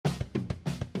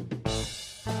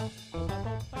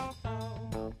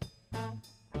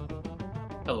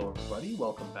everybody.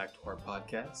 Welcome back to our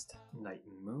podcast, Night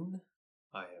and Moon.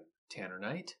 I am Tanner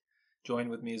Knight. Joined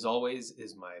with me, as always,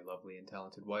 is my lovely and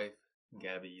talented wife,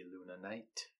 Gabby Luna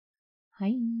Knight.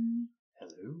 Hi.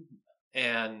 Hello.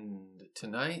 And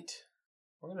tonight,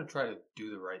 we're going to try to do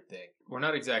the right thing. We're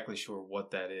not exactly sure what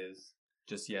that is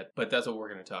just yet, but that's what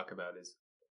we're going to talk about is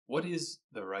what is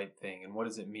the right thing and what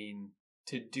does it mean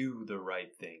to do the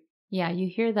right thing? Yeah, you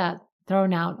hear that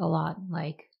thrown out a lot,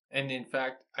 like... And in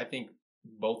fact, I think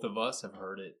both of us have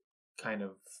heard it kind of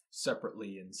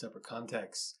separately in separate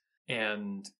contexts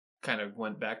and kind of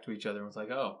went back to each other and was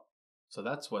like, oh, so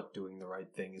that's what doing the right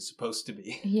thing is supposed to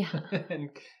be. Yeah.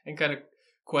 and kind of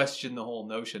question the whole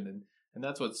notion. And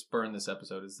that's what spurred this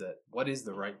episode is that what is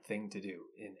the right thing to do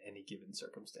in any given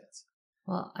circumstance?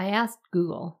 Well, I asked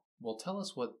Google. Well, tell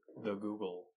us what the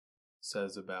Google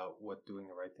says about what doing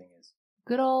the right thing is.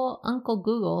 Good old Uncle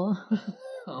Google,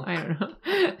 Oh. I don't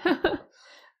know,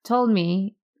 told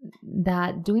me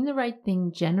that doing the right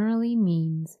thing generally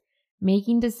means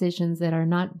making decisions that are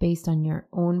not based on your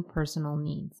own personal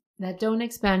needs, that don't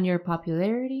expand your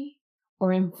popularity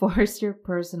or enforce your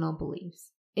personal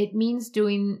beliefs. It means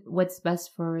doing what's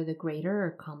best for the greater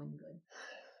or common good.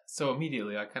 So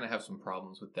immediately, I kind of have some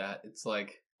problems with that. It's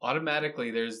like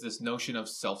automatically there's this notion of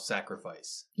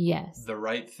self-sacrifice. Yes. The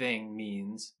right thing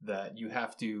means that you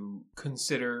have to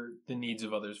consider the needs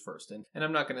of others first. And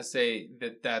I'm not going to say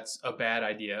that that's a bad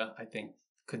idea. I think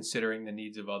considering the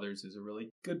needs of others is a really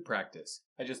good practice.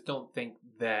 I just don't think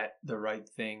that the right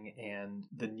thing and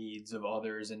the needs of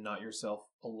others and not yourself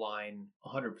align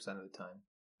 100% of the time.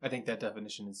 I think that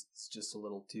definition is just a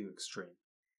little too extreme.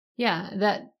 Yeah,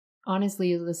 that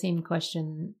honestly is the same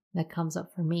question that comes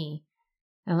up for me.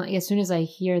 As soon as I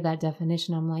hear that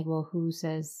definition, I'm like, well,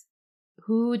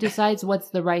 who decides what's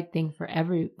the right thing for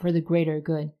the greater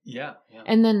good? Yeah.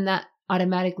 And then that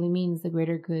automatically means the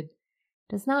greater good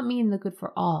does not mean the good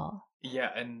for all. Yeah,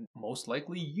 and most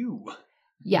likely you.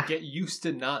 Yeah. Get used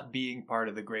to not being part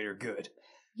of the greater good.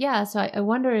 Yeah, so I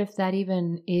wonder if that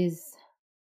even is,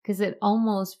 because it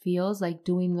almost feels like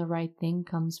doing the right thing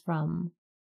comes from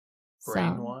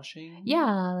brainwashing?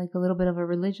 Yeah, like a little bit of a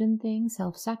religion thing,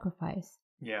 self-sacrifice.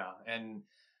 Yeah, and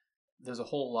there's a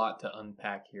whole lot to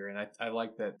unpack here, and I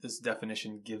like that this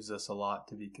definition gives us a lot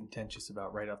to be contentious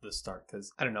about right off the start,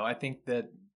 because, I don't know, I think that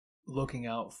looking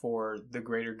out for the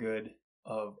greater good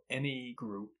of any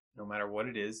group, no matter what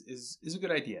it is a good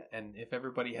idea, and if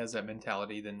everybody has that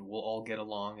mentality, then we'll all get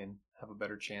along and have a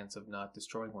better chance of not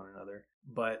destroying one another.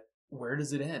 But where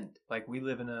does it end? Like, we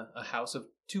live in a house of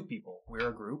two people. We're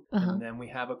a group, and then we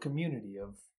have a community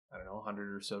of,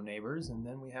 100 or so neighbors, and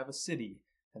then we have a city,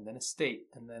 and then a state,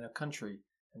 and then a country,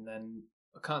 and then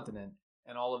a continent,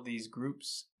 and all of these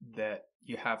groups that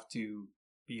you have to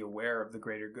be aware of the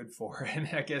greater good for. And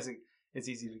I guess it's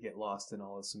easy to get lost in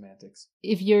all the semantics.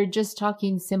 If you're just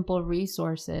talking simple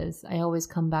resources, I always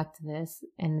come back to this,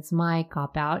 and it's my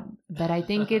cop-out, but I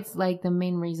think it's like the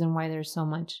main reason why there's so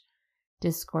much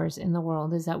discourse in the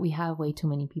world is that we have way too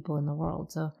many people in the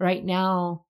world. So right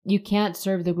now, you can't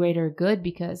serve the greater good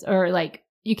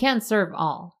you can't serve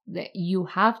all. You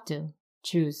have to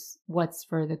choose what's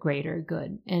for the greater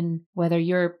good. And whether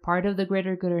you're part of the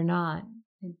greater good or not,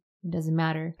 it doesn't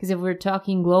matter. Because if we're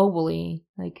talking globally,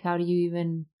 like, how do you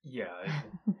even... Yeah,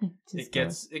 it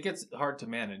gets hard to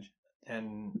manage,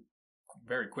 and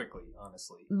very quickly,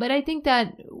 honestly. But I think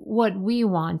that what we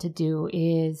want to do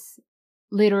is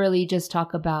literally just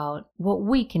talk about what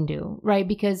we can do, right?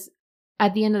 Because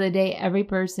at the end of the day, every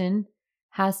person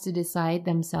has to decide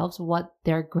themselves what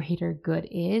their greater good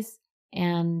is.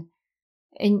 And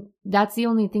that's the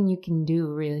only thing you can do,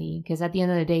 really. Because at the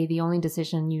end of the day, the only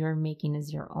decision you're making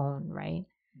is your own, right?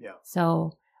 Yeah.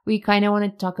 So we kind of want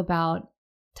to talk about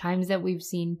times that we've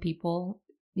seen people,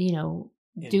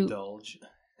 indulge.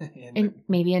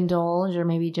 Maybe indulge, or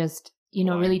maybe just,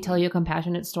 really tell you a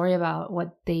compassionate story about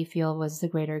what they feel was the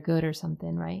greater good or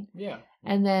something, right? Yeah.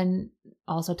 And then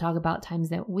also talk about times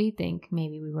that we think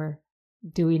maybe we were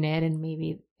doing it and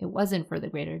maybe it wasn't for the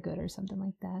greater good or something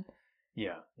like that.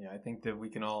 Yeah. I think that we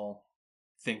can all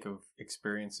think of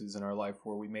experiences in our life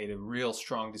where we made a real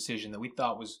strong decision that we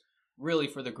thought was really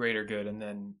for the greater good, and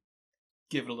then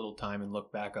give it a little time and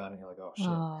look back on it and you're like, oh shit.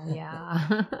 Oh,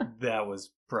 yeah. That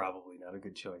was probably not a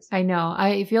good choice. I know.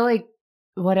 I feel like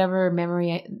whatever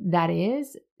memory that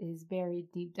is buried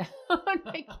deep down.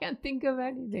 I can't think of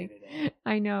anything.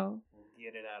 I know.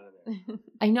 Get it out of there.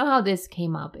 I know how this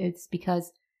came up. It's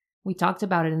because we talked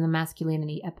about it in the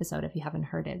masculinity episode. If you haven't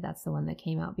heard it, that's the one that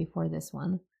came out before this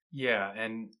one. Yeah,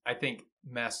 and I think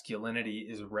masculinity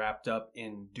is wrapped up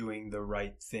in doing the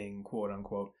right thing, quote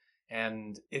unquote.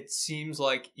 And it seems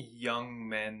like young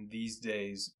men these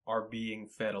days are being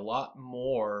fed a lot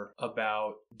more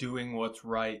about doing what's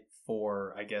right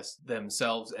for, I guess,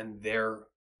 themselves and their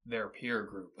peer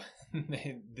group.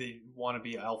 They want to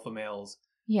be alpha males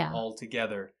Yeah. all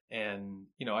together. And,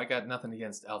 I got nothing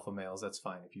against alpha males. That's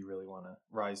fine if you really want to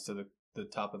rise to the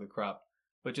top of the crop.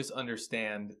 But just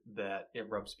understand that it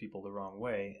rubs people the wrong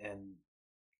way. And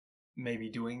maybe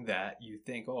doing that, you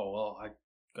think, oh, well, I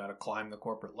got to climb the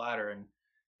corporate ladder. And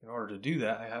in order to do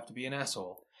that, I have to be an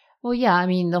asshole. Well, yeah, I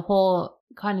mean, the whole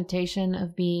connotation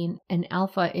of being an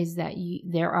alpha is that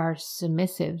there are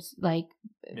submissives, like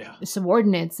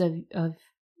subordinates of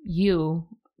you,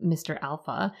 Mr.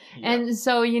 Alpha. Yeah. And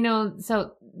so,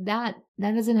 so that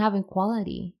doesn't have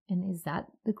equality. And is that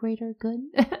the greater good?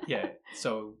 Yeah.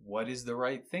 So what is the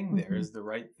right thing there? Is the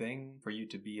right thing for you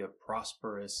to be a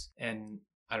prosperous and,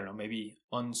 I don't know, maybe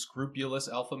unscrupulous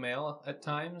alpha male at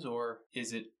times? Or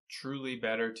is it truly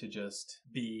better to just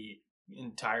be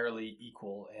entirely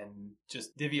equal and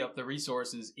just divvy up the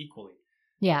resources equally?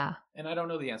 Yeah. And I don't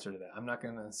know the answer to that. I'm not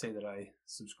going to say that I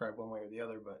subscribe one way or the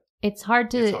other, but it's hard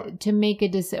to make a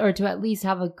decision, or to at least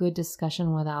have a good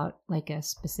discussion without like a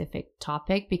specific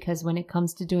topic, because when it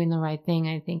comes to doing the right thing,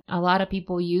 I think a lot of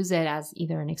people use it as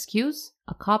either an excuse,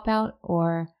 a cop out,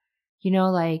 or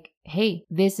like, hey,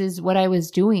 this is what I was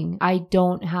doing. I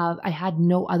had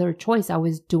no other choice. I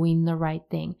was doing the right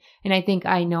thing. And I think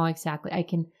I know exactly.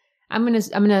 I'm going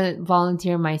to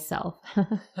volunteer myself.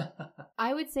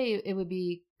 I would say it would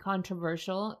be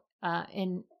controversial.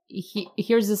 And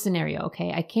here's the scenario.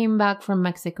 Okay. I came back from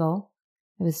Mexico.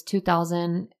 It was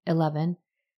 2011.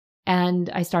 And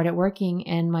I started working,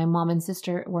 and my mom and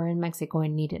sister were in Mexico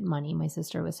and needed money. My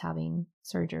sister was having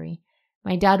surgery.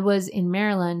 My dad was in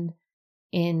Maryland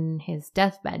in his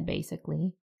deathbed,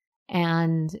 basically.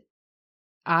 And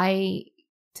I,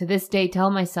 to this day, tell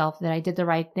myself that I did the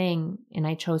right thing, and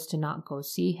I chose to not go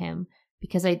see him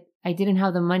because I didn't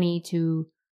have the money to.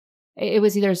 It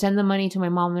was either send the money to my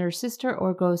mom or her sister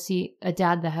or go see a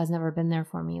dad that has never been there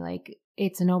for me. Like,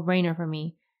 it's a no-brainer for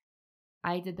me.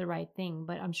 I did the right thing,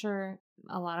 but I'm sure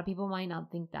a lot of people might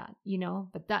not think that,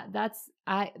 but that's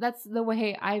the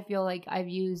way I feel like I've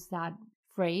used that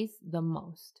phrase the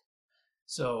most.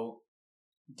 So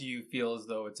do you feel as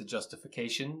though it's a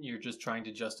justification? You're just trying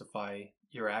to justify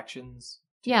your actions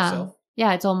to yourself?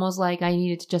 Yeah, it's almost like I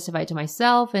needed to justify it to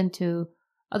myself and to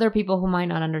other people who might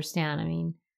not understand. I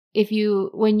mean,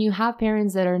 when you have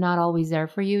parents that are not always there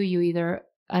for you, you either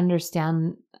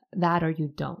understand that or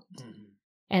you don't. Mm-hmm.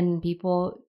 And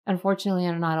people, unfortunately,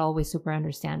 are not always super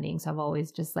understanding. So I've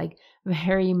always just like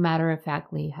very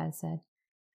matter-of-factly has said,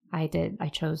 I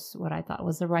chose what I thought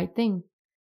was the right thing.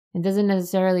 It doesn't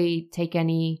necessarily take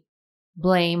any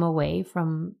blame away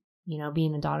from,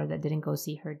 being a daughter that didn't go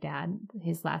see her dad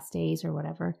his last days or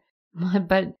whatever.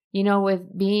 But,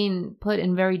 with being put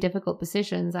in very difficult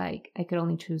positions, I could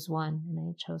only choose one, and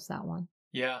I chose that one.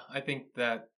 Yeah, I think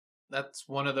that's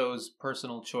one of those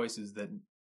personal choices that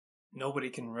nobody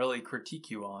can really critique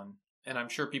you on. And I'm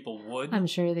sure people would. I'm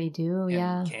sure they do,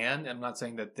 yeah. Can. I'm not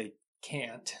saying that they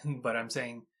can't, but I'm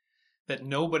saying that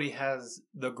nobody has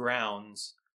the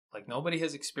grounds. Like, nobody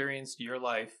has experienced your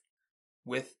life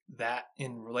with that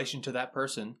in relation to that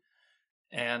person,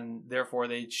 and therefore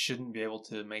they shouldn't be able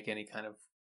to make any kind of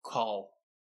call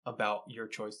about your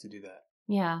choice to do that.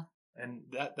 Yeah. And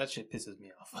that shit pisses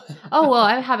me off. Oh, well,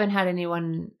 I haven't had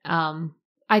anyone,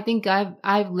 I think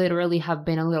I've literally have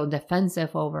been a little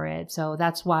defensive over it. So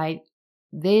that's why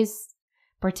this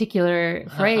particular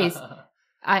phrase,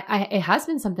 it has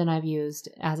been something I've used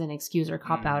as an excuse or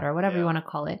cop out or whatever you want to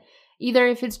call it. Either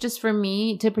if it's just for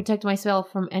me to protect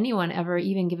myself from anyone ever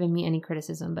even giving me any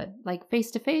criticism, but like face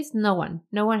to face, no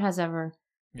one has ever.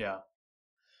 Yeah.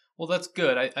 Well, that's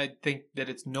good. I think that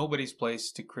it's nobody's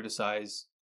place to criticize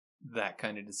that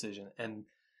kind of decision. And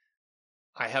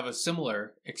I have a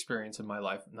similar experience in my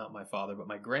life, not my father, but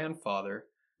my grandfather.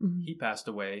 Mm-hmm. He passed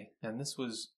away, and this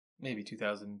was maybe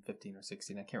 2015 or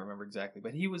 16. I can't remember exactly,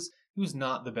 but he was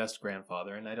not the best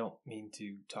grandfather. And I don't mean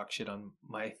to talk shit on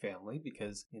my family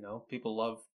because, people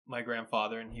love my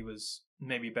grandfather and he was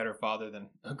maybe a better father than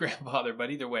a grandfather. But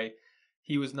either way,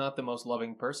 he was not the most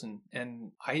loving person.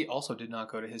 And I also did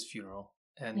not go to his funeral.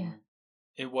 And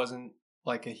it wasn't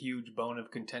like a huge bone of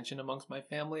contention amongst my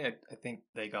family. I think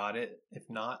they got it. If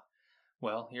not,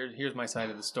 well, here's my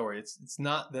side of the story. It's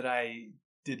not that I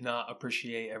did not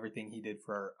appreciate everything he did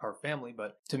for our family,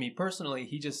 but to me personally,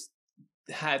 he just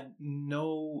had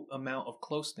no amount of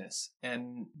closeness,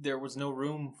 and there was no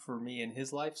room for me in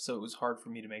his life, so it was hard for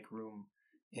me to make room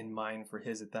in mine for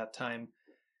his at that time.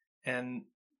 And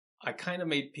I kind of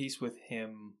made peace with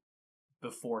him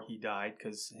before he died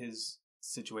because his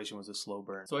situation was a slow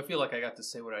burn. So I feel like I got to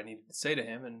say what I needed to say to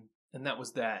him, and that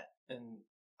was that. And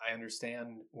I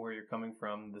understand where you're coming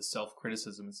from, the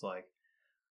self-criticism. It's like,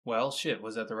 well, shit,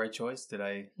 was that the right choice? Did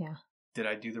I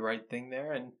do the right thing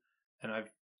there? And I've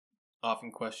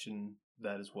often questioned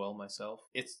that as well myself.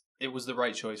 It was the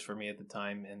right choice for me at the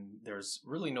time, and there's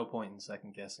really no point in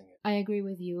second guessing it. I agree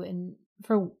with you, and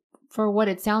for what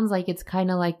it sounds like, it's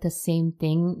kind of like the same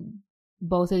thing.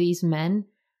 Both of these men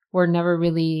they never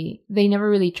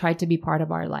really tried to be part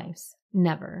of our lives.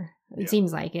 Never. It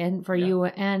seems like it for you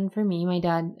and for me. My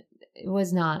dad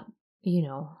was not,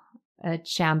 a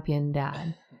champion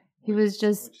dad. He was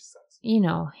just,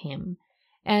 him.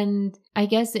 And I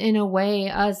guess in a way,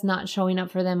 us not showing up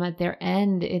for them at their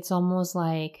end, it's almost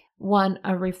like, one,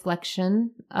 a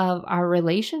reflection of our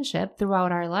relationship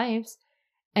throughout our lives.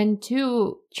 And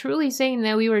two, truly saying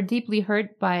that we were deeply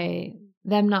hurt by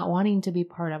them not wanting to be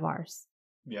part of ours.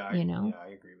 Yeah, I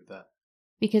agree with that.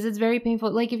 Because it's very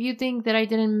painful. Like, if you think that I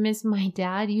didn't miss my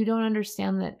dad, you don't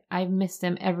understand that I've missed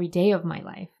him every day of my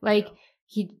life. Like,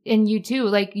 and you too,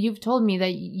 like, you've told me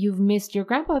that you've missed your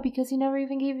grandpa because he never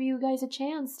even gave you guys a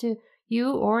chance to,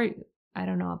 you or I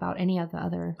don't know about any of the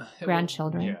other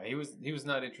grandchildren. Yeah, he was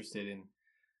not interested in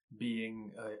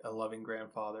being a loving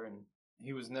grandfather, and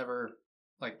he was never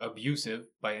like abusive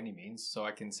by any means. So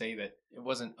I can say that it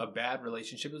wasn't a bad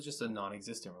relationship. It was just a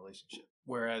non-existent relationship.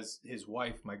 Whereas his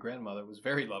wife, my grandmother, was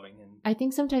very loving. And I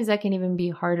think sometimes that can even be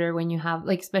harder when you have,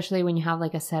 like, especially when you have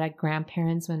like a set of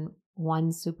grandparents, when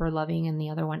one's super loving and the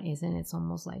other one isn't. It's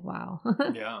almost like, wow.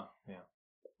 Yeah.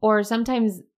 Or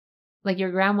sometimes, like,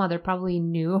 your grandmother probably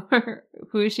knew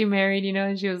who she married,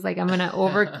 and she was like, I'm going to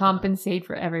overcompensate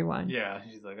for everyone. Yeah,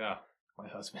 she's like, my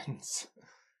husband's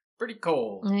pretty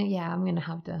cold. Yeah, I'm going to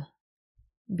have to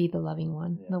be the loving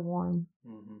one, the warm.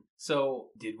 Mm-hmm. So,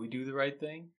 did we do the right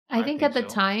thing? I think at the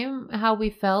time, how we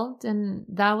felt, and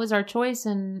that was our choice,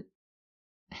 and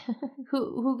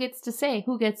who gets to say?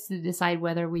 Who gets to decide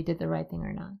whether we did the right thing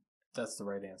or not? That's the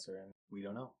right answer, and we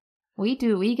don't know. We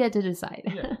do. We get to decide.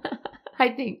 Yeah.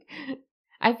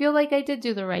 I feel like I did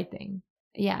do the right thing.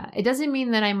 Yeah. It doesn't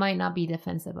mean that I might not be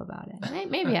defensive about it.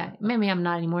 Maybe I'm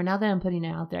not anymore. Now that I'm putting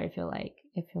it out there, I feel like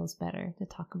it feels better to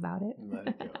talk about it. Let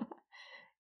it go.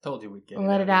 Told you we'd get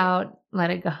Let it out. Let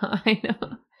it go. I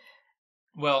know.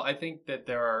 Well, I think that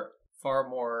there are far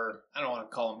more, I don't want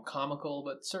to call them comical,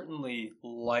 but certainly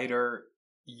lighter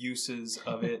uses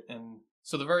of it. And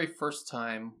so the very first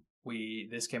time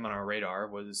this came on our radar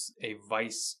was a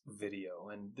Vice video.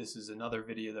 And this is another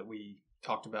video that we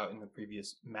talked about in the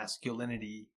previous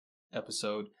masculinity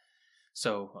episode.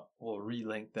 So we'll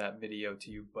relink that video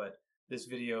to you. But this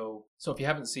video, so if you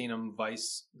haven't seen them,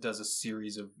 Vice does a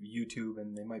series of YouTube,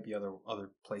 and they might be other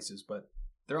places, but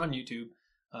they're on YouTube.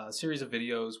 A series of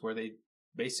videos where they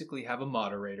basically have a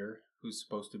moderator who's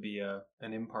supposed to be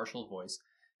an impartial voice,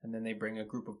 and then they bring a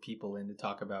group of people in to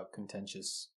talk about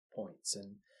contentious points.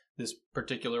 And this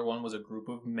particular one was a group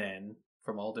of men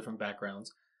from all different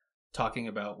backgrounds talking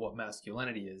about what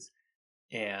masculinity is.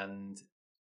 And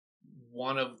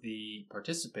one of the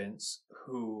participants,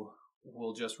 who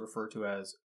we'll just refer to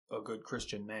as a good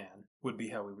Christian man, would be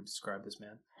how we would describe this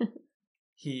man.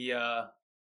 He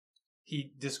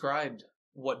described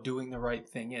what doing the right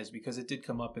thing is, because it did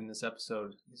come up in this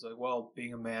episode. He's like, well,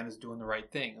 being a man is doing the right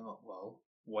thing. I'm like, well,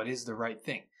 what is the right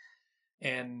thing?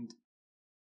 And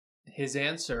his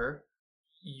answer,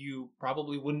 you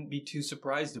probably wouldn't be too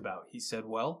surprised about. He said,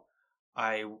 well,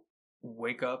 I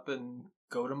wake up and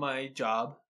go to my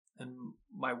job and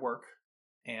my work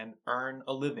and earn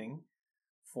a living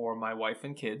for my wife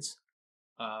and kids,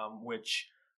 which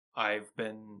I've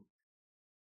been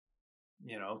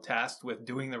tasked with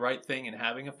doing the right thing and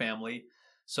having a family.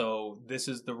 So this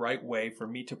is the right way for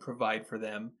me to provide for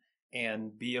them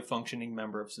and be a functioning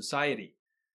member of society.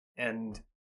 And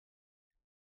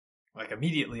like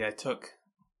immediately I took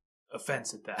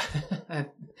offense at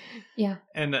that. Yeah.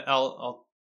 And I'll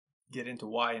get into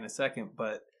why in a second,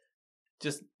 but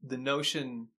just the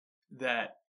notion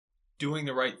that doing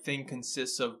the right thing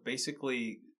consists of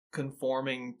basically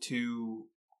conforming to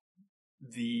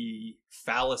the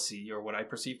fallacy, or what I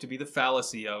perceive to be the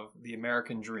fallacy, of the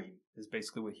American dream is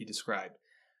basically what he described.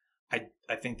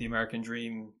 I think the American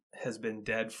dream has been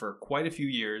dead for quite a few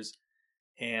years,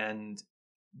 and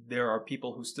there are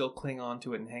people who still cling on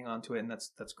to it and hang on to it, and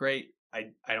that's great.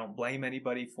 I don't blame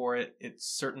anybody for it. It's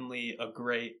certainly a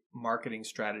great marketing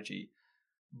strategy.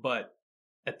 But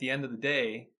at the end of the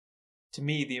day, to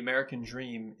me, the American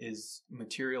dream is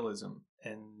materialism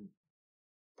and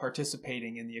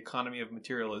participating in the economy of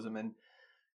materialism. And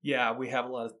yeah, we have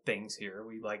a lot of things here.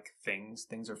 We like things.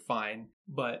 Things are fine.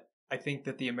 But I think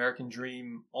that the American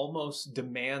dream almost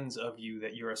demands of you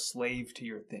that you're a slave to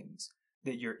your things,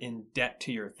 that you're in debt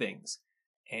to your things,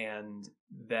 and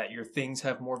that your things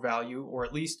have more value, or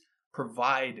at least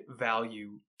provide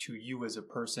value to you as a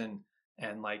person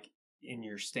and like in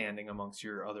your standing amongst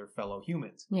your other fellow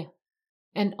humans. Yeah.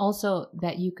 And also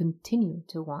that you continue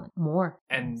to want more.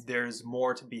 And there's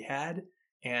more to be had,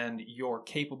 and you're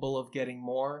capable of getting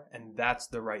more, and that's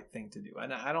the right thing to do.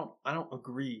 And I don't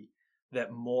agree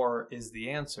that more is the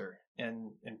answer.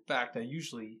 And in fact, I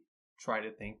usually try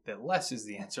to think that less is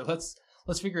the answer. Let's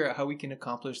figure out how we can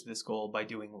accomplish this goal by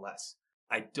doing less.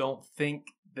 I don't think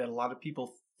that a lot of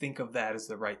people think of that as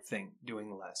the right thing,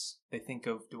 doing less. They think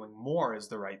of doing more as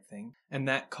the right thing, and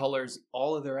that colors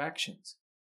all of their actions,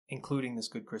 including this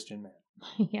good Christian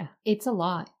man. Yeah, it's a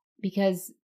lot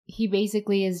because he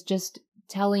basically is just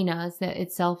telling us that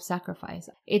it's self-sacrifice.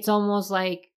 It's almost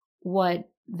like what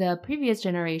the previous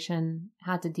generation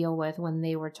had to deal with when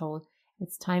they were told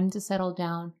it's time to settle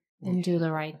down and do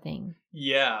the right thing.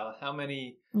 Yeah, how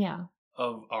many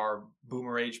of our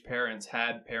boomer age parents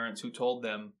had parents who told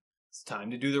them it's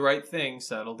time to do the right thing,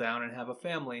 settle down and have a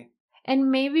family. And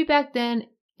maybe back then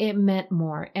it meant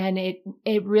more, and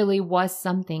it really was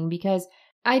something, because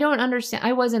I don't understand.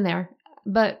 I wasn't there,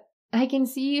 but I can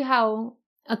see how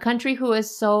a country who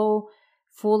is so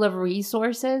full of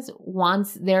resources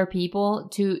wants their people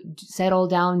to settle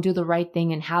down, do the right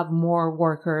thing, and have more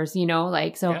workers,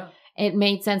 like, so yeah. It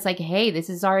made sense, like, hey, this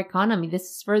is our economy. This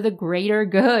is for the greater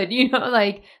good,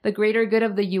 like the greater good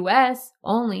of the U.S.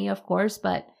 only, of course,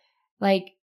 but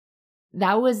like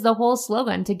that was the whole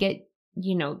slogan, to get,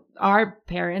 our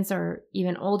parents or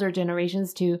even older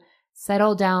generations to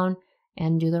settle down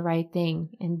and do the right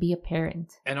thing and be a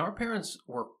parent. And our parents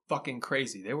were fucking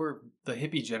crazy. They were the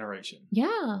hippie generation.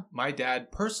 Yeah. My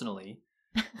dad personally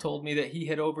told me that he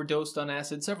had overdosed on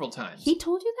acid several times. He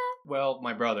told you that? Well,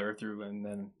 my brother and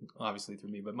then obviously through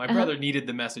me, but my brother needed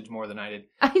the message more than I did.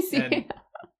 I see. And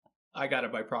I got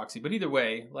it by proxy. But either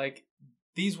way, like,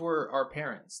 these were our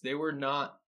parents. They were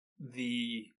not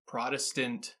the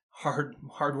Protestant,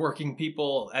 hardworking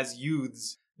people as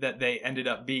youths that they ended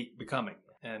up becoming.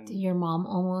 And did your mom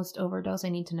almost overdose? I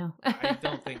need to know. I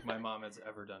don't think my mom has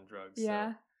ever done drugs.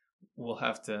 Yeah.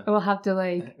 So we'll have to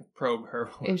like probe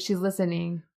her if she's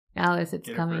listening. Alice, it's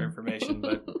coming. Her for information,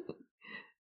 but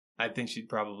I think she'd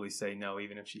probably say no,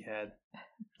 even if she had.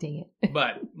 Dang it.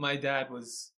 But my dad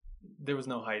there was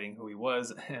no hiding who he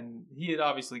was, and he had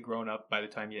obviously grown up by the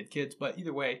time he had kids, but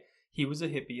either way, he was a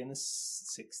hippie in the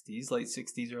 60s, late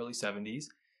 60s, early 70s,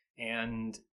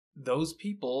 and those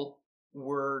people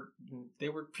were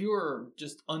pure,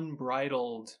 just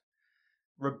unbridled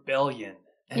rebellion.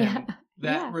 And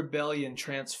that rebellion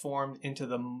transformed into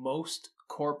the most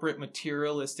corporate,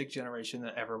 materialistic generation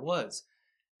that ever was.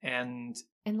 And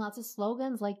lots of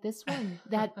slogans like this one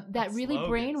that really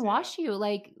brainwash you,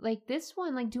 like this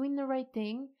one, like doing the right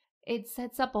thing. It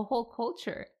sets up a whole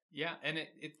culture. Yeah, and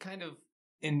it kind of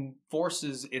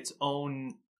enforces its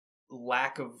own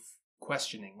lack of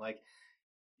questioning. Like,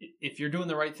 if you're doing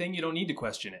the right thing, you don't need to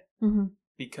question it,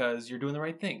 because you're doing the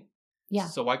right thing. Yeah.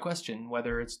 So why question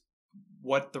whether it's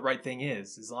what the right thing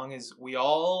is? As long as we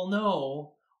all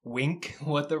know, wink,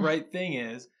 what the right thing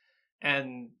is.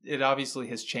 And it obviously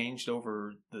has changed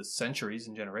over the centuries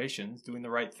and generations. Doing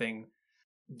the right thing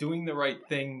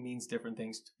means different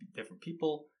things to different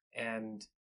people, and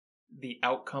the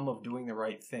outcome of doing the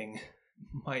right thing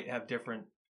might have different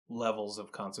levels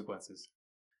of consequences.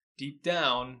 Deep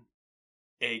down,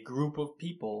 a group of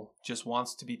people just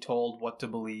wants to be told what to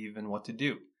believe and what to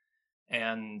do.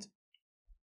 And,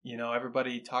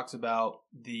 everybody talks about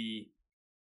the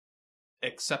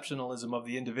exceptionalism of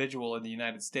the individual in the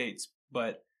United States,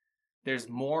 but there's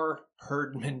more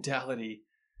herd mentality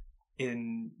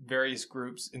in various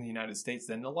groups in the United States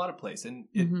than a lot of places. And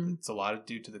it's a lot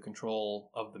due to the control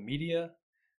of the media.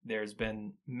 There's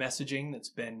been messaging that's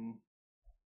been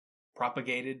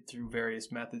propagated through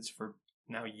various methods for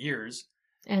now years.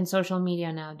 And social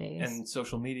media nowadays. And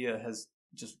social media has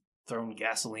just thrown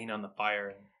gasoline on the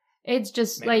fire. It's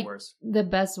just like the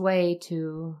best way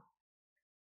to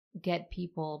get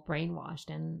people brainwashed,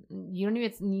 and you don't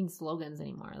even need slogans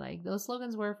anymore. Like, those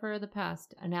slogans were for the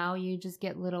past, and now you just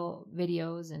get little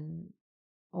videos and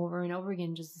over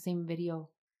again, just the same video,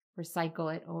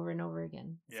 recycle it over and over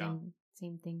again. Yeah.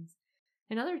 Same things.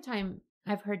 Another time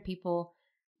I've heard people,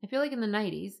 I feel like in the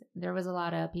 90s there was a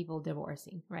lot of people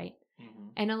divorcing, right?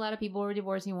 And a lot of people were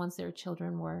divorcing once their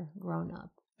children were grown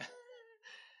up.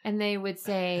 And they would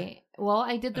say, well,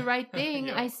 I did the right thing.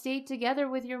 Yep. I stayed together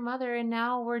with your mother and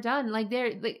now we're done. Like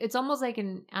it's almost like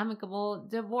an amicable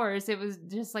divorce. It was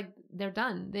just like, they're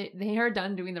done. They are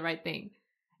done doing the right thing.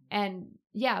 And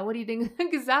yeah, what do you think?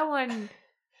 Because that one.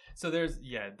 So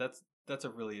that's a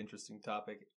really interesting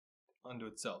topic unto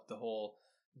itself. The whole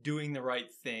doing the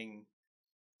right thing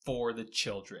for the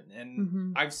children.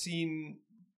 And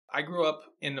I grew up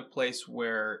in a place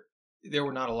where there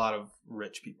were not a lot of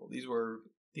rich people. These were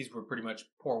pretty much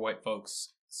poor white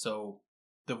folks. So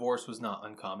divorce was not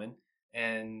uncommon.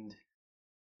 And,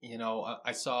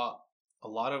 I saw a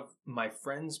lot of my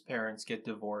friends' parents get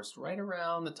divorced right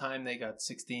around the time they got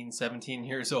 16, 17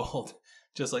 years old,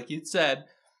 just like you'd said,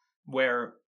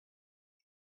 where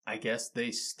I guess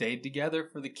they stayed together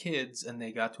for the kids and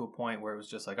they got to a point where it was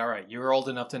just like, all right, you're old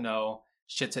enough to know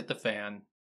shit's hit the fan.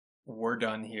 We're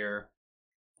done here.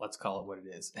 Let's call it what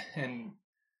it is. And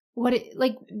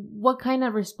what kind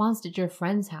of response did your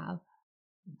friends have?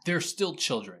 They're still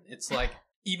children. It's like,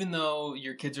 even though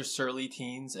your kids are surly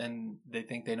teens and they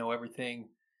think they know everything,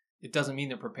 it doesn't mean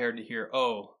they're prepared to hear,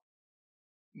 oh,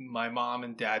 my mom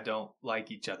and dad don't like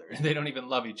each other. They don't even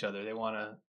love each other. They want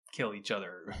to kill each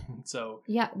other. So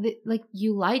yeah,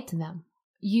 you lied to them.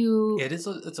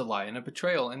 It's a lie and a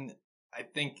betrayal. And I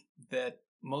think that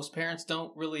most parents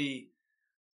don't really,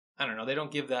 I don't know, they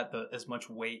don't give that as much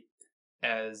weight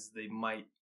as they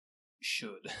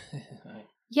should.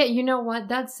 Yeah, you know what?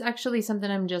 That's actually something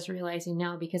I'm just realizing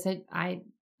now, because I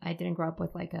didn't grow up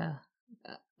with like a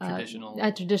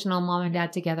traditional mom and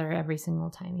dad together every single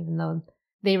time, even though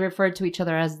they referred to each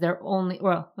other as their only.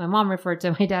 Well, my mom referred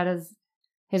to my dad as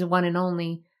his one and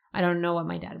only. I don't know what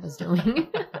my dad was doing.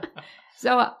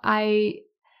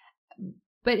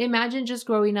 But imagine just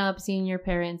growing up, seeing your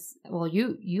parents. Well,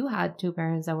 you had two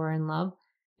parents that were in love.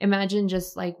 Imagine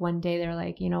just like one day they're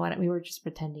like, you know what, we were just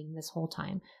pretending this whole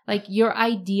time. Like, your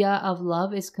idea of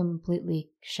love is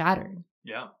completely shattered.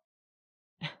 Yeah.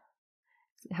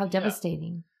 How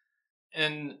devastating. Yeah.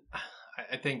 And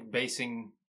I think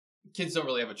kids don't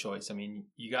really have a choice. I mean,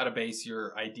 you got to base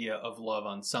your idea of love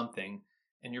on something,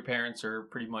 and your parents are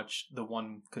pretty much the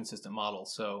one consistent model.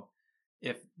 So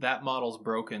if that model's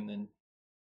broken, then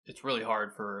it's really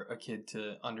hard for a kid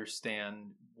to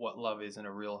understand what love is in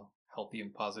a real healthy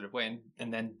and positive way,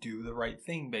 and then do the right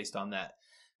thing based on that.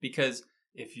 Because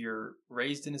if you're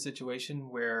raised in a situation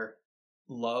where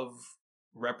love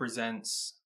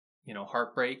represents,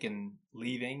 heartbreak and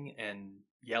leaving and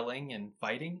yelling and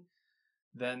fighting,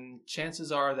 then chances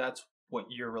are that's what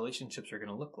your relationships are going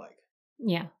to look like.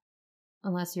 Yeah.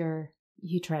 Unless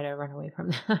you try to run away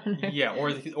from that. Yeah,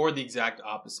 or the exact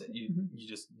opposite. You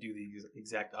just do the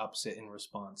exact opposite in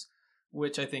response,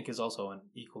 which I think is also an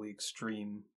equally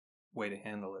extreme way to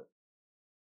handle it.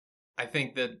 I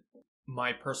think that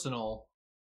my personal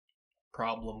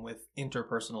problem with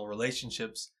interpersonal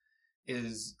relationships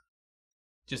is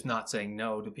just not saying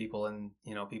no to people. And,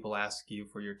 people ask you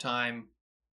for your time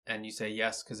and you say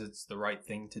yes because it's the right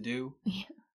thing to do. Yeah.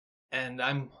 And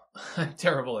I'm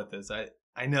terrible at this.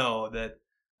 I know that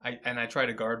I try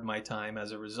to guard my time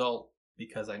as a result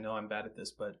because I know I'm bad at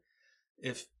this. But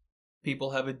if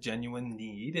people have a genuine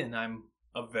need and I'm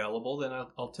available, then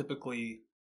I'll typically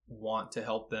want to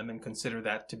help them and consider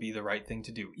that to be the right thing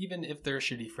to do, even if they're a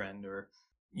shitty friend or,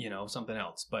 something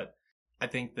else. But I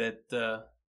think that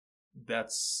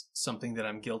that's something that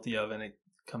I'm guilty of, and it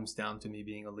comes down to me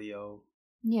being a Leo.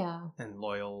 Yeah. And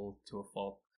loyal to a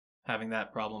fault, having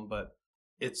that problem. But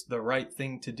it's the right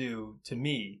thing to do to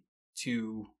me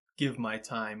to give my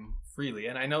time freely.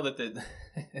 And I know that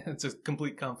it's a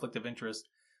complete conflict of interest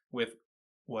with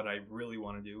what I really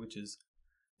want to do, which is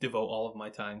devote all of my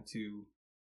time to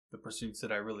the pursuits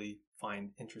that I really find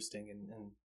interesting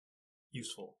and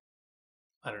useful.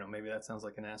 I don't know, maybe that sounds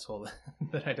like an asshole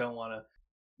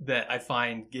that I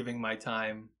find giving my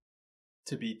time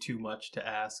to be too much to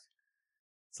ask.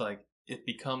 It's like, it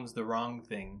becomes the wrong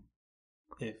thing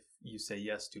if you say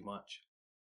yes too much.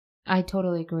 I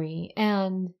totally agree.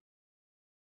 And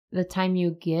the time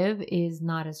you give is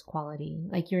not as quality.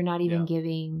 Like, you're not even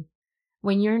giving,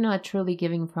 when you're not truly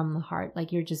giving from the heart,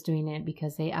 like you're just doing it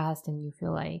because they asked and you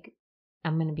feel like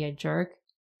I'm going to be a jerk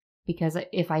because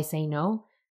if I say no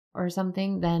or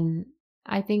something, then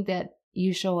I think that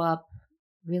you show up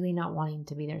really not wanting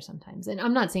to be there sometimes. And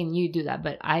I'm not saying you do that,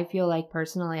 but I feel like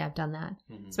personally I've done that,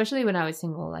 especially when I was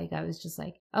single. Like, I was just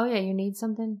like, oh yeah, you need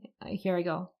something? Here I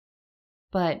go.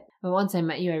 But once I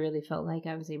met you, I really felt like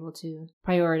I was able to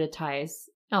prioritize,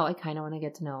 oh, I kind of want to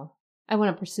get to know, I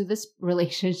want to pursue this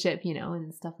relationship,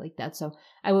 and stuff like that. So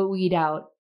I would weed out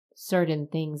certain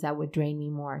things that would drain me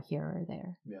more here or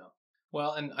there. Yeah.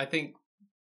 Well, and I think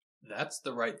that's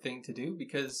the right thing to do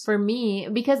because For me,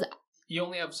 because you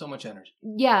only have so much energy.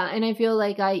 yeah, and I feel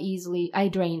like I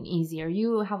drain easier.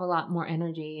 You have a lot more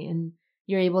energy and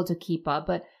you're able to keep up,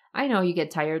 but I know you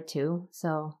get tired too.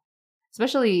 So,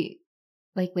 especially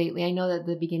like lately, I know that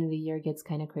the beginning of the year gets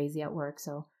kind of crazy at work,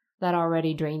 so that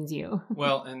already drains you.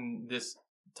 Well, and this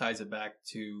ties it back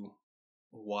to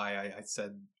why I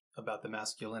said about the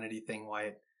masculinity thing, why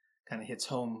it kind of hits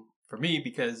home for me,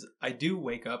 because I do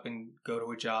wake up and go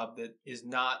to a job that is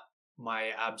not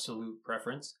my absolute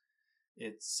preference.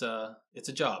 It's a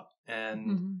job, and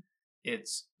Mhm.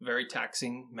 it's very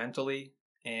taxing mentally,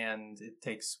 and it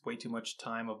takes way too much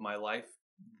time of my life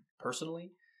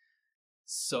personally.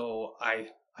 So I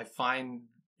find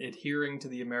adhering to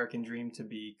the American dream to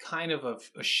be kind of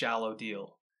a shallow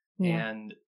deal, Yeah.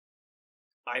 and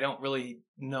I don't really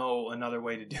know another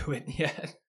way to do it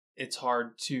yet. It's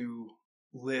hard to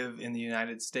live in the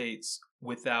United States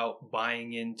without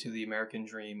buying into the American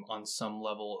dream on some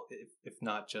level, if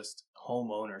not just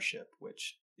home ownership,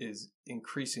 which is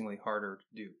increasingly harder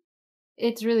to do.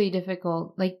 It's really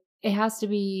difficult. Like it has to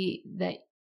be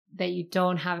that you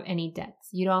don't have any debts.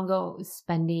 You don't go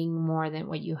spending more than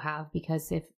what you have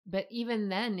because but even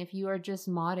then if you are just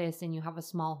modest and you have a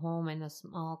small home and a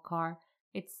small car,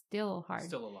 it's still hard.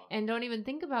 Still a lot. And don't even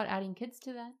think about adding kids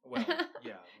to that. Well,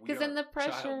 yeah, Because then the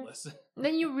pressure, childless.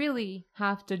 then you really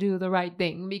have to do the right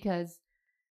thing because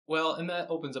Well, and that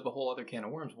opens up a whole other can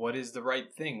of worms. What is the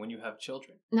right thing when you have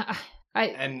children? no,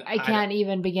 I can't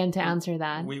even begin to answer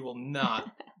that. We will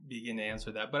not begin to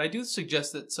answer that. But I do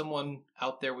suggest that someone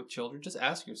out there with children, just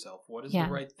ask yourself, what is Yeah.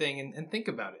 the right thing? And think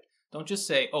about it. Don't just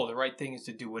say, oh, the right thing is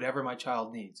to do whatever my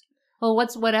child needs. Well,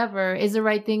 what's whatever is the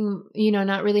right thing,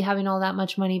 not really having all that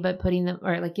much money, but putting them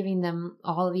or like giving them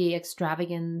all the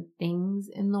extravagant things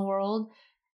in the world.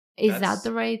 Is that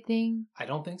the right thing? I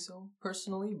don't think so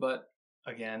personally, but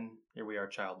again, here we are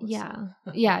childless. Yeah.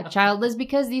 Yeah. Childless,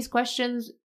 because these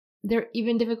questions, they're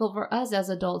even difficult for us as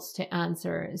adults to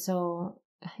answer. So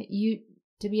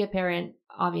to be a parent,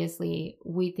 obviously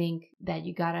we think that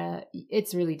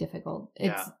it's really difficult.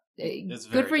 It's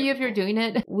good for you if you're doing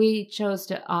it. We chose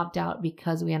to opt out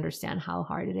because we understand how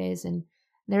hard it is. And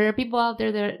there are people out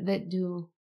there that do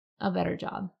a better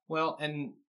job. Well,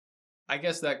 and I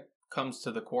guess that comes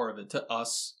to the core of it. To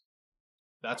us,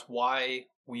 that's why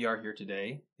we are here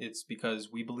today. It's because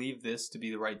we believe this to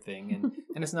be the right thing.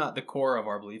 And it's not the core of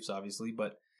our beliefs, obviously,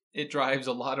 but it drives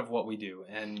a lot of what we do.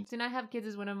 And to not have kids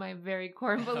is one of my very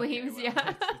core beliefs. Okay, well,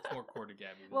 Yeah. it's more core to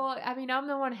Gabby. Well, I mean, I'm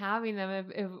the one having them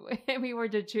if we were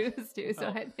to choose to. So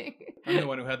I think I'm the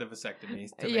one who had the vasectomy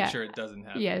to make sure it doesn't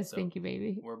happen. Yes, so thank you,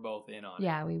 baby. We're both in on it.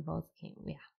 Yeah, we both came.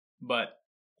 Yeah. But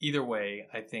either way,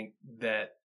 I think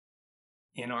that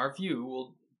in our view,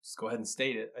 we'll just go ahead and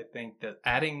state it. I think that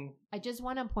I just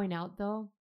want to point out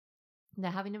though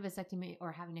that having a vasectomy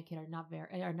or having a kid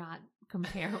are not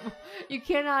comparable. You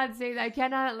cannot say that. I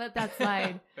cannot let that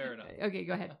slide. Fair enough. Okay,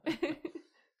 go ahead.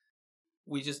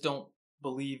 We just don't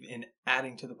believe in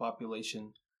adding to the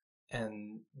population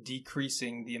and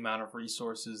decreasing the amount of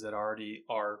resources that already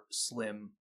are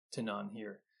slim to none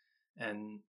here.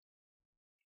 And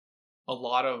a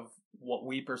lot of what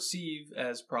we perceive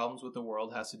as problems with the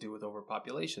world has to do with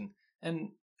overpopulation. And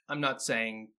I'm not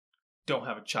saying don't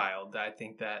have a child. I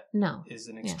think that is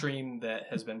an extreme that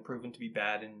has been proven to be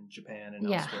bad in Japan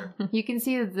and elsewhere. You can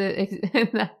see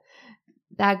that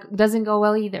that doesn't go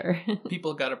well either.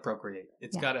 People got to procreate.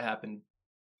 It's got to happen.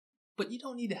 But you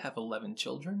don't need to have 11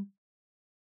 children.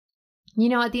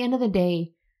 At the end of the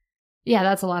day, yeah,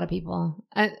 that's a lot of people.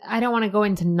 I don't want to go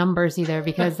into numbers either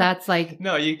because that's like...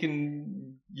 No, you're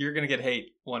going to get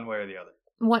hate one way or the other.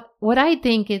 What I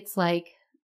think it's like,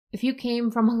 if you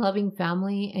came from a loving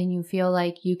family and you feel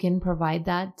like you can provide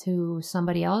that to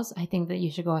somebody else, I think that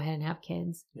you should go ahead and have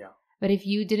kids. Yeah. But if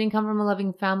you didn't come from a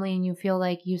loving family and you feel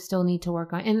like you still need to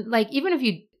work on, and like even if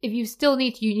you still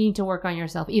you need to work on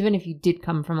yourself, even if you did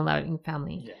come from a loving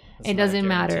family, it doesn't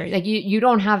matter. Like you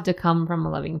don't have to come from a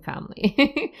loving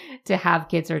family to have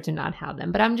kids or to not have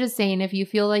them. But I'm just saying, if you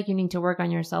feel like you need to work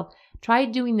on yourself, try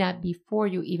doing that before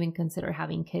you even consider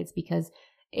having kids, because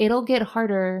it'll get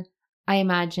harder, I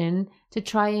imagine, to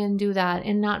try and do that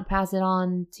and not pass it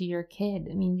on to your kid.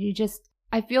 I mean,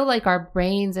 I feel like our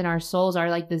brains and our souls are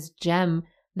like this gem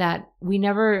that we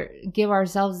never give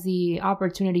ourselves the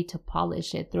opportunity to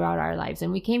polish it throughout our lives.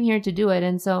 And we came here to do it.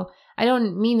 And so I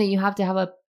don't mean that you have to have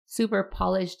a super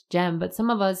polished gem, but some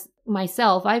of us,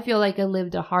 myself, I feel like I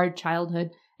lived a hard childhood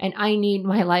and I need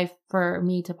my life for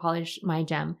me to polish my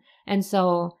gem. And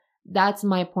so that's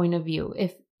my point of view.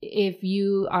 If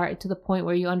you are to the point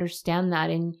where you understand that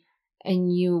and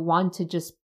you want to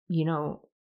just,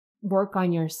 work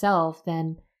on yourself,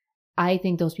 then I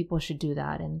think those people should do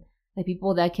that. And the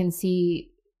people that can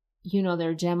see,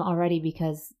 their gem already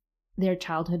because their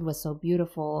childhood was so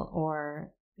beautiful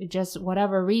or just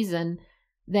whatever reason,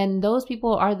 then those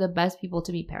people are the best people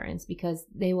to be parents because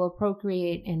they will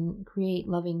procreate and create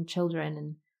loving children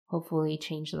and hopefully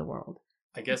change the world.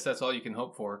 I guess that's all you can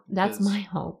hope for. That's my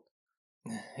hope.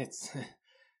 It's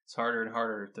harder and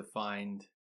harder to find.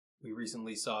 We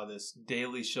recently saw this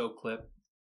Daily Show clip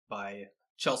by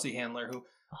Chelsea Handler, who...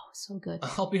 Oh, so good.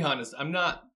 I'll be honest, I'm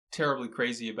not terribly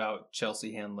crazy about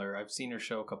Chelsea Handler. I've seen her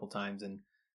show a couple times, and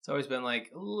it's always been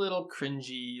like a little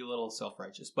cringy, a little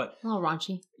self-righteous, but... A little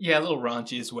raunchy. Yeah, a little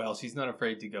raunchy as well. She's not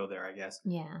afraid to go there, I guess.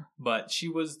 Yeah. But she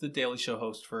was the Daily Show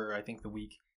host for, I think, the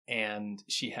week, and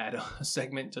she had a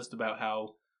segment just about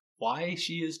why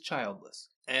she is childless.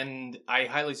 And I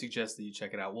highly suggest that you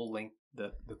check it out. We'll link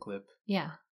the clip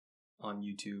on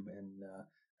YouTube, and I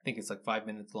think it's like 5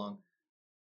 minutes long.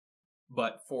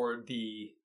 But for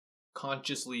the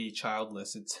consciously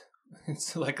childless,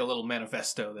 it's like a little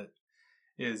manifesto that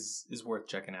is worth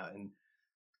checking out. And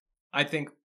I think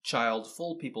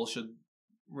childful people should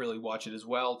really watch it as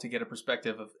well to get a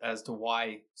perspective as to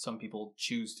why some people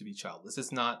choose to be childless.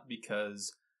 It's not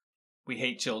because we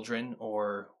hate children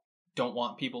or don't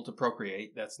want people to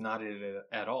procreate. That's not it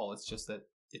at all. It's just that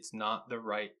it's not the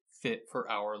right fit for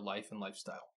our life and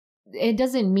lifestyle. It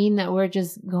doesn't mean that we're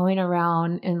just going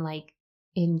around and like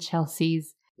in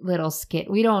Chelsea's little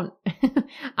skit. We don't,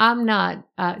 I'm not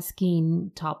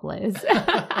skiing topless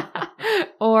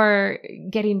or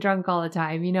getting drunk all the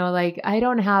time. Like I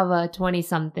don't have a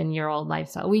 20-something-year-old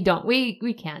lifestyle. We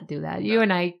can't do that. You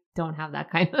and I don't have that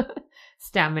kind of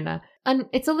stamina. And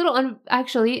it's a little,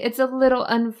 it's a little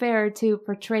unfair to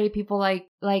portray people like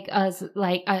us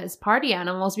party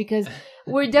animals because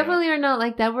we definitely are not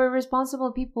like that. We're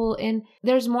responsible people, and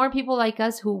there's more people like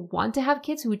us who want to have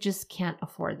kids who just can't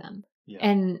afford them. Yeah.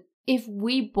 And if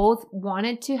we both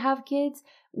wanted to have kids,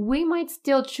 we might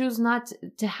still choose not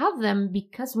to have them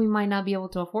because we might not be able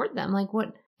to afford them.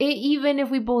 Even if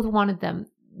we both wanted them,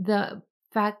 the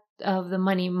fact of the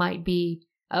money might be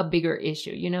a bigger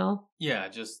issue, Yeah,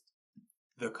 just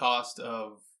the cost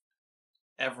of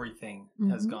everything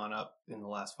has gone up in the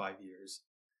last 5 years.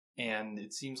 And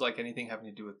it seems like anything having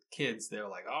to do with kids, they're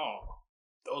like, oh,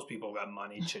 those people got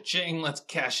money. Cha-ching, let's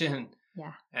cash in.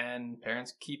 Yeah. And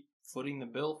parents keep footing the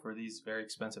bill for these very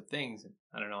expensive things. And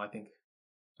I don't know, I think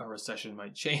a recession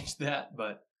might change that,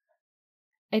 but...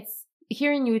 It's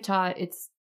here in Utah, it's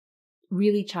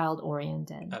really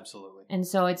child-oriented. Absolutely. And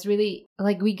so it's really,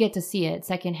 we get to see it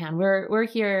secondhand. We're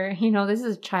here, this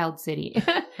is a child city.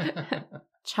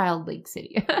 Child Lake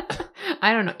City.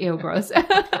 I don't know, ew, gross.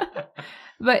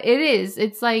 But it is.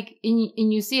 It's like,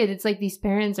 and you see it, it's like these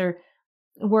parents are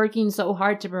working so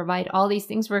hard to provide all these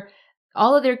things for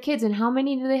all of their kids. And how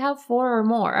many do they have? 4 or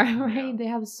more, right? Yeah. They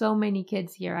have so many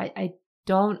kids here. I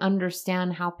don't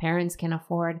understand how parents can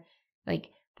afford,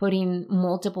 putting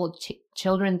multiple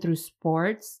children through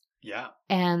sports. Yeah.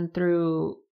 And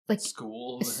through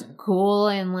school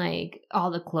and all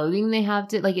the clothing they have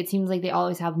to, it seems like they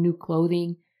always have new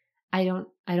clothing. I don't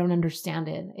understand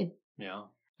it. Yeah.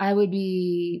 I would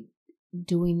be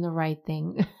doing the right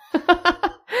thing.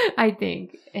 I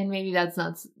think. And maybe that's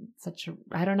not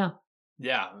I don't know.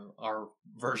 Yeah. Our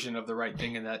version of the right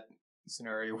thing in that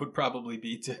scenario would probably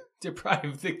be to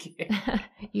deprive the kid.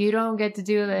 You don't get to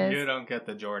do this. You don't get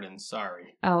the Jordans.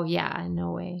 Sorry. Oh, yeah.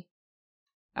 No way.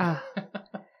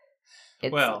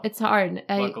 It's hard.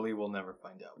 Luckily, we'll never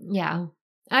find out. Yeah.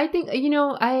 I think,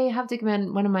 I have to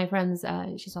commend one of my friends.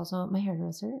 She's also my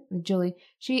hairdresser, Julie.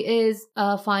 She is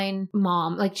a fine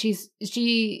mom.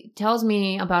 She tells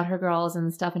me about her girls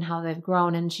and stuff and how they've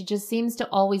grown. And she just seems to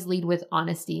always lead with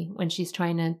honesty when she's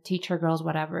trying to teach her girls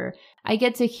whatever. I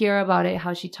get to hear about it,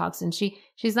 how she talks. And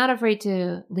she's not afraid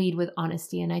to lead with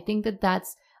honesty. And I think that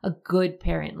that's a good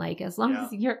parent. As long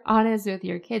as you're honest with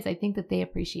your kids, I think that they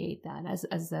appreciate that.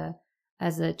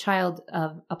 As a child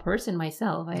of a person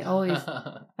myself, I always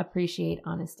appreciate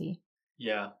honesty.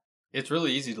 Yeah. It's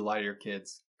really easy to lie to your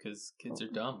kids because kids are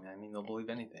dumb. I mean, they'll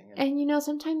believe anything. And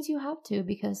sometimes you have to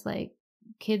because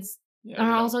kids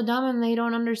are also dumb and they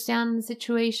don't understand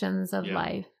situations of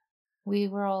life. We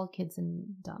were all kids and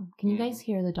dumb. Can you guys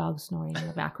hear the dog snoring in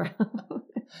the background?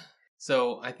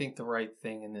 So I think the right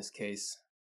thing in this case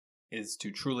is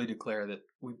to truly declare that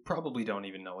we probably don't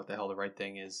even know what the hell the right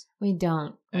thing is. We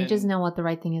don't. We just know what the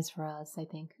right thing is for us, I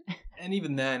think. And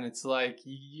even then, it's like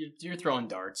you're throwing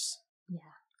darts.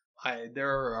 Yeah.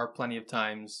 There are plenty of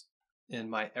times in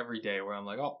my everyday where I'm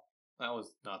like, oh, that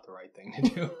was not the right thing to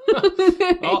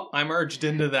do. Well, I merged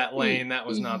into that lane. That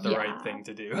was not the right thing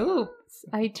to do. Oops,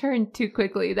 I turned too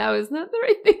quickly. That was not the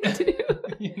right thing to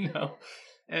do.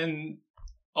 And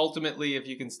ultimately, if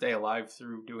you can stay alive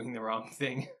through doing the wrong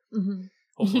thing, Mm-hmm.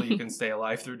 hopefully you can stay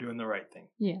alive through doing the right thing.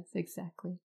 Yes,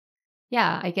 exactly.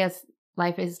 Yeah, I guess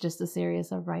life is just a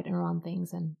series of right and wrong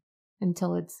things, and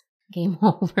until it's game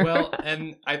over. Well,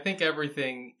 and I think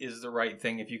everything is the right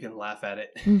thing if you can laugh at it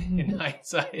in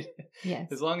hindsight.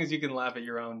 Yes. As long as you can laugh at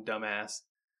your own dumbass,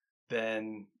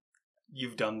 then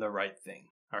you've done the right thing.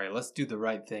 All right, let's do the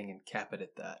right thing and cap it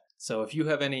at that. So if you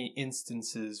have any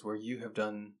instances where you have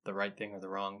done the right thing or the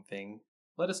wrong thing,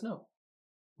 let us know.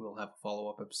 We'll have a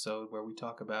follow-up episode where we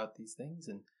talk about these things.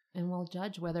 And we'll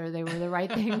judge whether they were the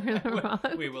right thing or the wrong.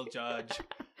 We will judge.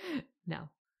 No,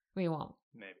 we won't.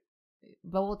 Maybe.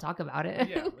 But we'll talk about it.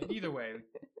 Yeah, but either way,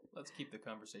 let's keep the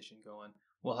conversation going.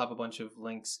 We'll have a bunch of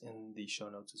links in the show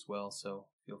notes as well, so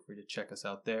feel free to check us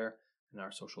out there in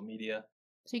our social media.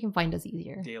 So you can find us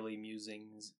easier. Daily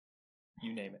musings,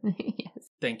 you name it. Yes.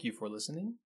 Thank you for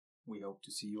listening. We hope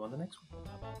to see you on the next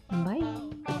one.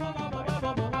 Bye.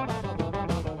 Bye.